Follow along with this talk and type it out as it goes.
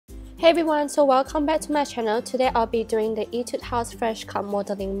Hey everyone, so welcome back to my channel. Today I'll be doing the Etude House Fresh Cup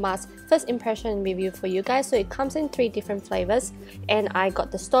Modeling Mask first impression review for you guys. So it comes in 3 different flavors, and I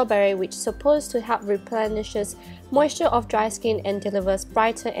got the strawberry, which is supposed to help replenishes moisture of dry skin and delivers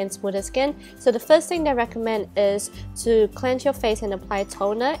brighter and smoother skin. So the first thing that I recommend is to cleanse your face and apply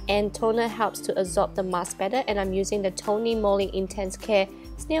toner, and toner helps to absorb the mask better, and I'm using the Tony Moly Intense Care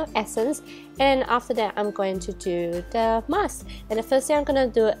Snail Essence. And after that I'm going to do the mask, and the first thing I'm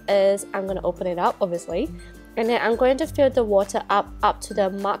going to do is I'm going to open it up, obviously, and then I'm going to fill the water up to the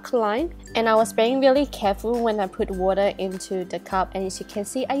mark line. And I was being really careful when I put water into the cup, and as you can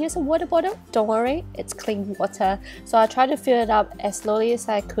see I use a water bottle. Don't worry, it's clean water. So I try to fill it up as slowly as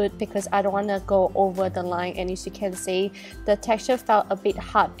I could because I don't want to go over the line, and as you can see the texture felt a bit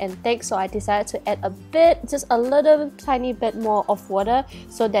hard and thick, so I decided to add a bit, just a little tiny bit more of water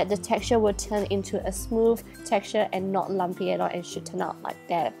so that the texture will turn into a smooth texture and not lumpy at all, and should turn out like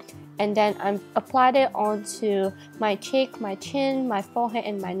that. And then I applied it onto my cheek, my chin, my forehead,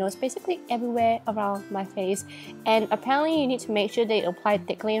 and my nose, basically everywhere around my face. And apparently you need to make sure that you apply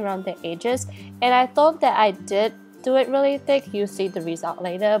thickly around the edges, and I thought that I did do it really thick. You'll see the result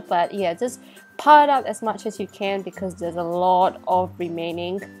later, but yeah, just pile it up as much as you can because there's a lot of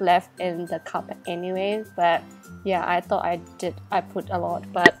remaining left in the cup anyway. But yeah, I thought I put a lot,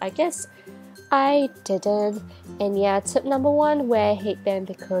 but I guess I didn't. And yeah, tip number 1, wear a headband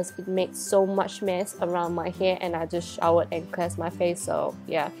because it makes so much mess around my hair, and I just showered and cleansed my face, so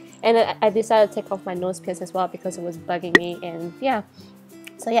yeah. And I decided to take off my nose pierce as well because it was bugging me, and yeah.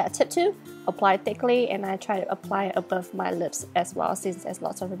 So yeah, tip 2, apply thickly, and I try to apply above my lips as well since there's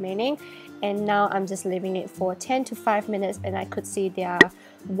lots of remaining. And now I'm just leaving it for 10 to 5 minutes, and I could see there are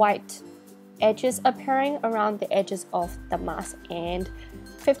white edges appearing around the edges of the mask, and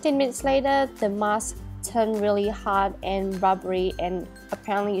 15 minutes later the mask turned really hard and rubbery, and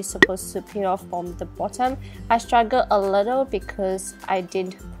apparently you're supposed to peel off from the bottom. I struggled a little because I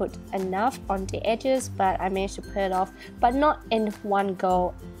didn't put enough on the edges, but I managed to peel it off, but not in one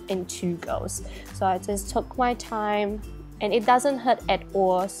go, in 2 goes. So I just took my time, and it doesn't hurt at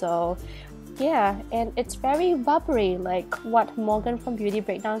all. So yeah, and it's very rubbery, like what Morgan from Beauty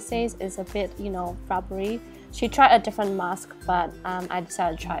Breakdown says is a bit, you know, rubbery. She tried a different mask, but I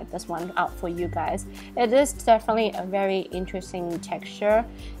decided to try this one out for you guys. It is definitely a very interesting texture,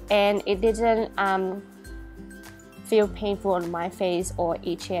 and it didn't feel painful on my face or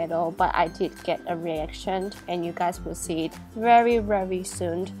itchy at all, but I did get a reaction, and you guys will see it very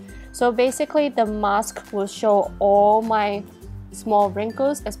soon. So basically the mask will show all my small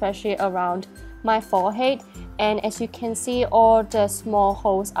wrinkles, especially around my forehead, and as you can see all the small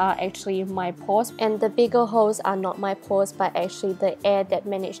holes are actually my pores, and the bigger holes are not my pores but actually the air that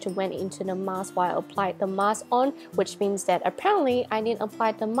managed to went into the mask while I applied the mask on, which means that apparently I didn't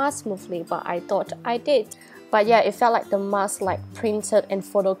apply the mask smoothly, but I thought I did. But yeah, it felt like the mask like printed and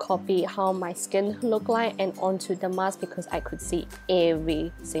photocopied how my skin looked like and onto the mask because I could see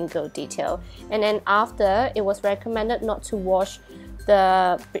every single detail. And then after, it was recommended not to wash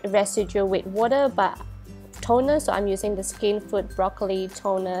the residue with water but toner, so I'm using the Skin Food Broccoli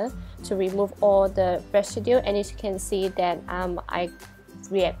toner to remove all the residue. And as you can see that I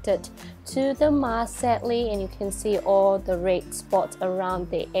reacted to the mask sadly, and you can see all the red spots around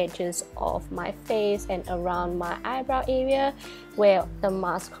the edges of my face and around my eyebrow area where the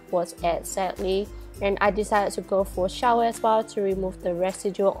mask was at sadly. And I decided to go for a shower as well to remove the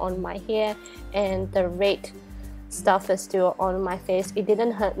residue on my hair, and the red stuff is still on my face. It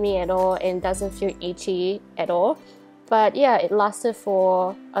didn't hurt me at all and doesn't feel itchy at all. But yeah, it lasted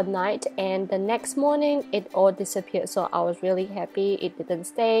for a night, and the next morning it all disappeared, so I was really happy. It didn't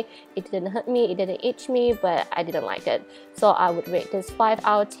stay, it didn't hurt me, it didn't itch me, but I didn't like it. So I would rate this 5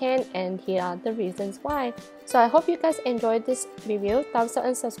 out of 10, and here are the reasons why. So I hope you guys enjoyed this review. Thumbs up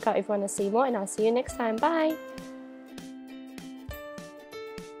and subscribe if you want to see more, and I'll see you next time. Bye!